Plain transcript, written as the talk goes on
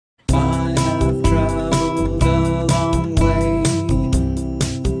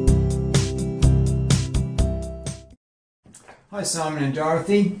Hi Simon and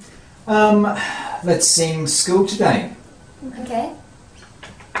Dorothy. Let's sing School Today. Okay.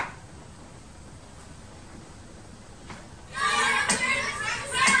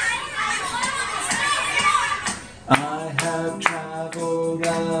 I have travelled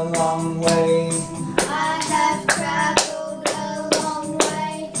a long way. I have travelled a long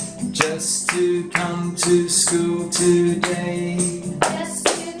way. Just to come to school today. Just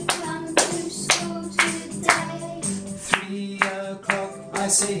to come to school today. 3 o'clock I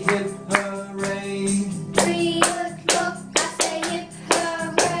say hip hooray. 3 o'clock I say hip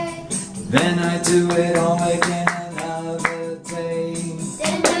hooray. Then I do it all again another day.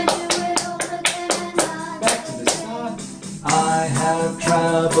 Then I do it all again another Back to the start. I have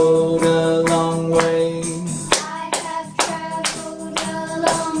travelled a long way. I have travelled a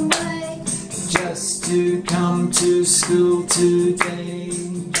long way. Just to come to school today.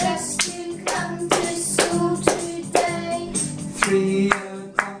 Just to come to school today. 3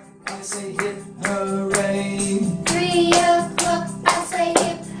 o'clock I say hip hooray. 3 o'clock I say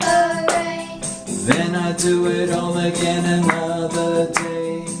hip hooray. Then I do it all again another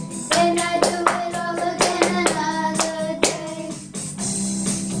day. Then I do it all again another day.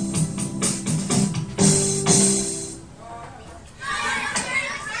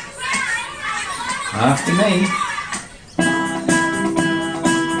 After me.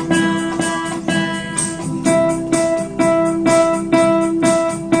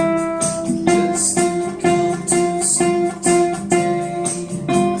 Just to come to school today.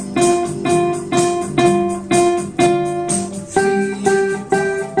 3 o'clock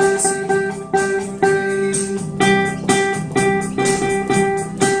I say hip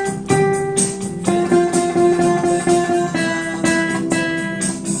hooray. Then I do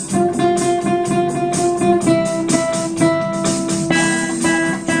it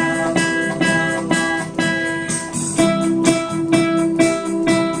all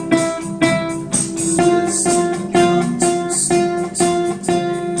again another day. Just to come to school today. 3 o'clock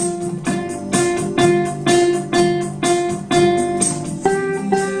I say hip hooray. Then I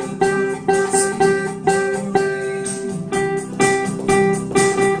do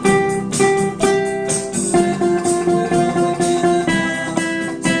it all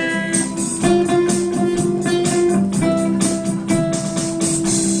again another day.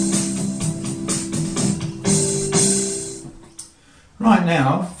 Right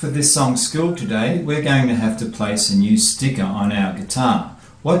now, for this song School Today, we're going to have to place a new sticker on our guitar.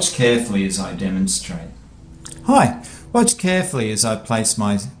 Watch carefully as I demonstrate. Hi, watch carefully as I place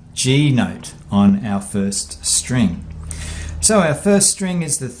my G note on our first string. So our first string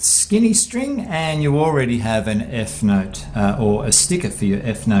is the skinny string, and you already have an F note or a sticker for your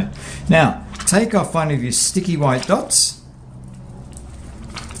F note. Now, take off one of your sticky white dots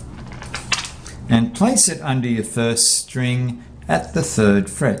and place it under your first string at the 3rd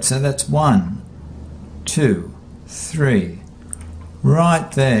fret. So that's 1, 2, 3,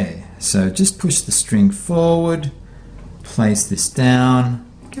 right there. So just push the string forward, place this down,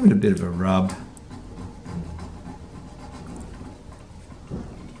 give it a bit of a rub.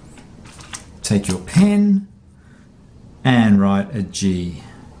 Take your pen and write a G.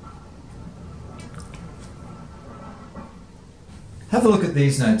 Have a look at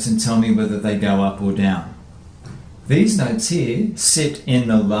these notes and tell me whether they go up or down. These notes here sit in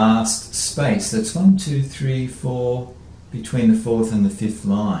the last space. That's 1, 2, 3, 4, between the 4th and the 5th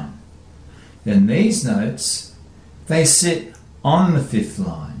line. Then these notes, they sit on the 5th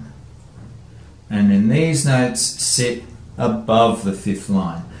line. And then these notes sit above the 5th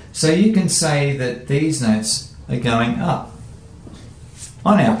line. So you can say that these notes are going up.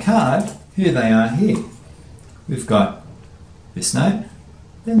 On our card, here they are here. We've got this note,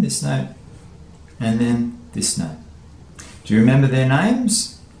 then this note, and then this note. Do you remember their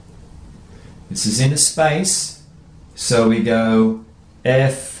names? This is in a space, so we go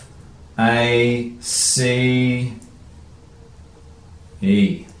F, A, C,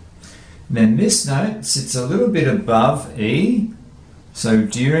 E. Then this note sits a little bit above E. So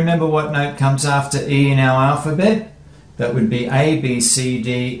do you remember what note comes after E in our alphabet? That would be A, B, C,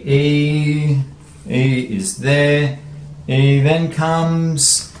 D, E. E is there. E then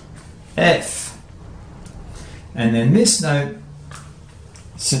comes F. And then this note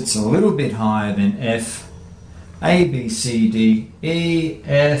sits a little bit higher than F. A, B, C, D, E,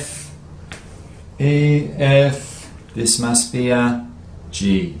 F, E, F. This must be a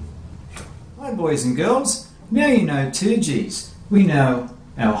G. Hi boys and girls, now you know 2 Gs. We know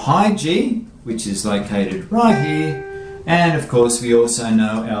our high G, which is located right here, and of course we also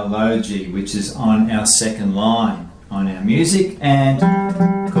know our low G, which is on our 2nd line on our music, and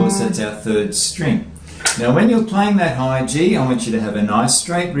of course that's our 3rd string. Now when you're playing that high G, I want you to have a nice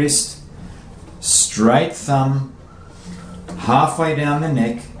straight wrist, straight thumb, halfway down the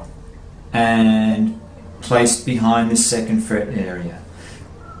neck, and placed behind the second fret area.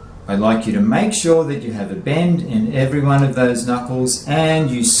 I'd like you to make sure that you have a bend in every one of those knuckles, and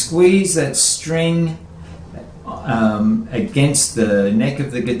you squeeze that string against the neck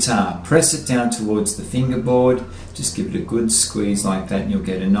of the guitar. Press it down towards the fingerboard. Just give it a good squeeze like that and you'll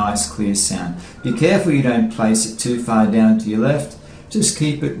get a nice clear sound. Be careful you don't place it too far down to your left. Just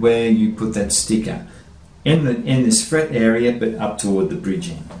keep it where you put that sticker. In this fret area, but up toward the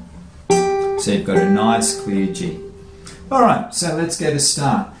bridging. So you've got a nice clear G. Alright, so let's get a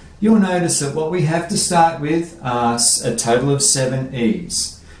start. You'll notice that what we have to start with are a total of 7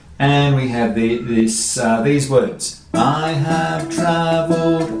 E's. And we have these words. I have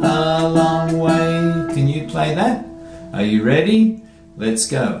travelled a long way. Can you play that? Are you ready? Let's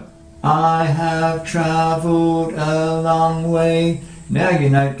go. I have travelled a long way. Now your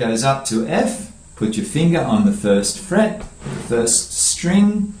note goes up to F. Put your finger on the first fret, the first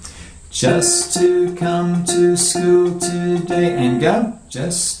string. Just to come to school today. And go.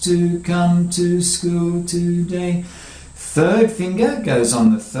 Just to come to school today. Third finger goes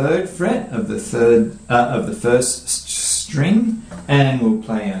on the third fret of the first string, and we'll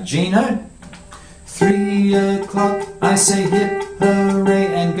play our G note. 3 o'clock, I say hip hooray,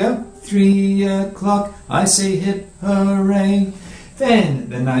 and go. 3 o'clock, I say hip hooray. Then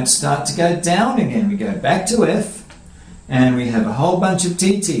the notes start to go down again. We go back to F, and we have a whole bunch of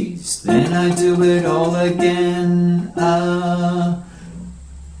TTs. Then I do it all again. Then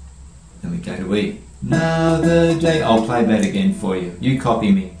we go to E. Another day. I'll play that again for you. You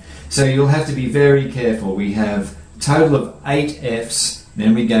copy me. So you'll have to be very careful. We have a total of 8 Fs.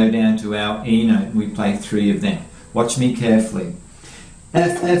 Then we go down to our E note and we play 3 of them. Watch me carefully.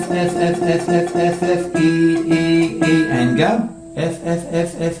 F, F, F, F, F, F, F, F, E, E, E, and go. F, F,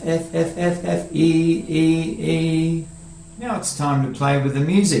 F, F, F, F, F, F, E, E, E. Now it's time to play with the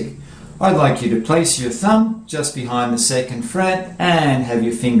music. I'd like you to place your thumb just behind the second fret and have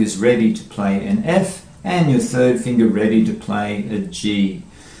your fingers ready to play an F and your third finger ready to play a G.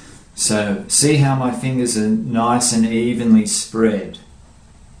 So see how my fingers are nice and evenly spread.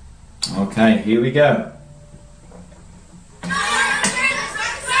 Okay, here we go.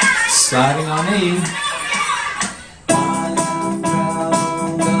 Starting on E.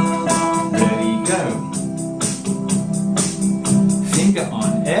 Ready, go. Finger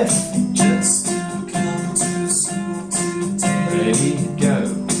on F. Just to come to school today. Ready, go.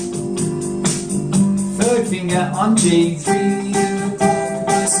 Third finger on G. 3 o'clock,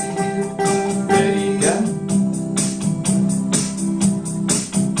 ready, go.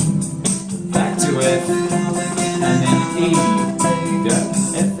 Back to F, and then E. Go.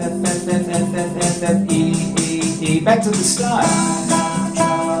 F, F, F, F, F, F, F, F, E, E, E. Back to the start.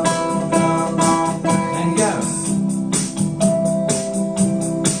 And go.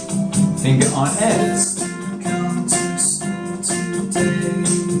 Finger on F. Come to school today.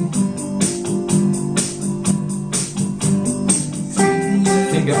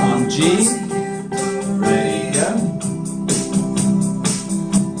 Finger on G. Ready, go.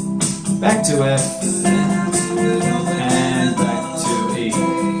 Back to F. And back to E.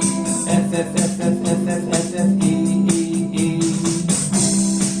 F, F, F, F, F, F, F, F, E, E, E.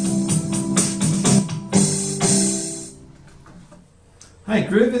 Hey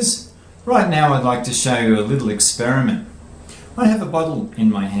groovers. Right now I'd like to show you a little experiment. I have a bottle in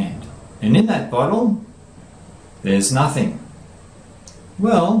my hand, and in that bottle there's nothing.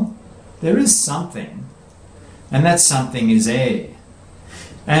 Well, there is something, and that something is air.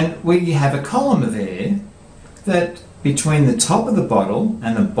 And we have a column of air that between the top of the bottle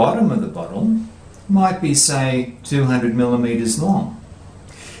and the bottom of the bottle might be, say, 200 millimeters long.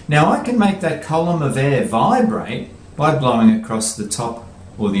 Now I can make that column of air vibrate by blowing across the top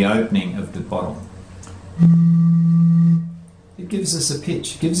or the opening of the bottle. It gives us a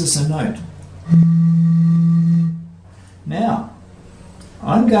pitch, gives us a note. Now,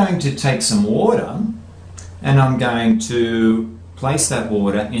 I'm going to take some water and I'm going to place that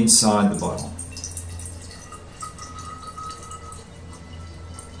water inside the bottle.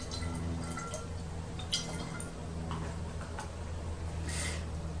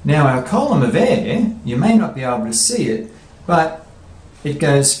 Now our column of air, you may not be able to see it, but it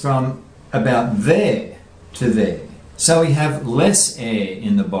goes from about there to there. So we have less air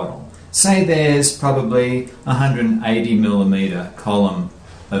in the bottle. Say there's probably 180 millimeter column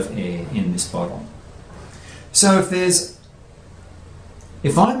of air in this bottle. So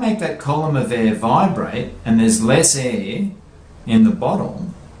if I make that column of air vibrate and there's less air in the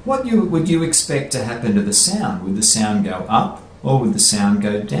bottle, What would you expect to happen to the sound? Would the sound go up or would the sound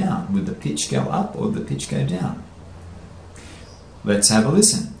go down? Would the pitch go up or the pitch go down? Let's have a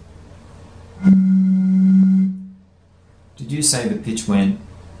listen. Did you say the pitch went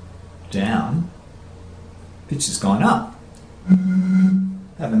down? Pitch has gone up.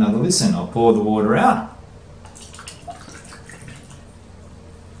 Have another listen. I'll pour the water out.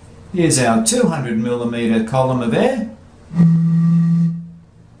 Here's our 200mm column of air.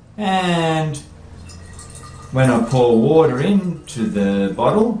 And when I pour water into the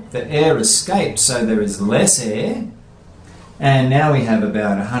bottle, the air escapes, so there is less air. And now we have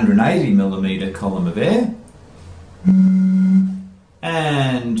about 180mm column of air.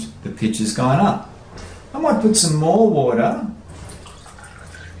 And the pitch has gone up. I might put some more water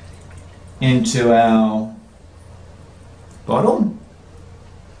into our bottle.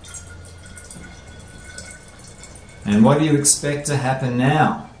 And what do you expect to happen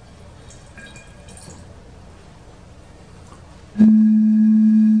now?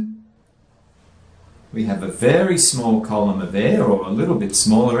 We have a very small column of air, or a little bit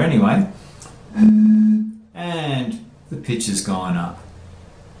smaller anyway, and the pitch has gone up.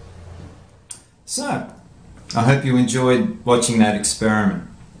 So, I hope you enjoyed watching that experiment.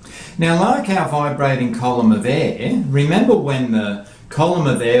 Now, like our vibrating column of air, remember when the column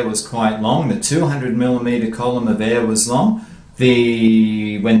of air was quite long, the 200mm column of air was long,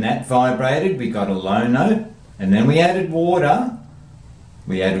 when that vibrated we got a low note, and then we added water.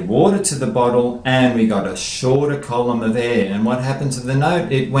 We added water to the bottle and we got a shorter column of air. And what happened to the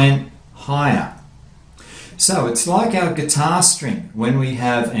note? It went higher. So it's like our guitar string. When we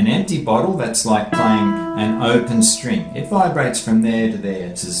have an empty bottle, that's like playing an open string. It vibrates from there to there.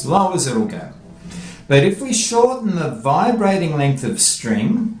 It's as low as it'll go. But if we shorten the vibrating length of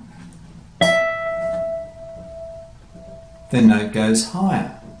string, the note goes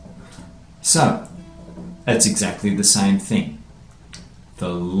higher. So that's exactly the same thing. The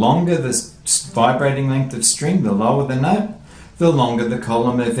longer the vibrating length of string, the lower the note. The longer the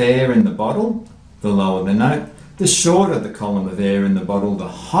column of air in the bottle, the lower the note. The shorter the column of air in the bottle, the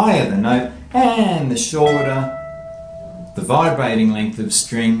higher the note. And the shorter the vibrating length of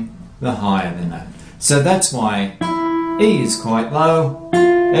string, the higher the note. So that's why E is quite low,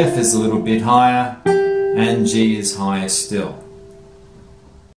 F is a little bit higher, and G is higher still.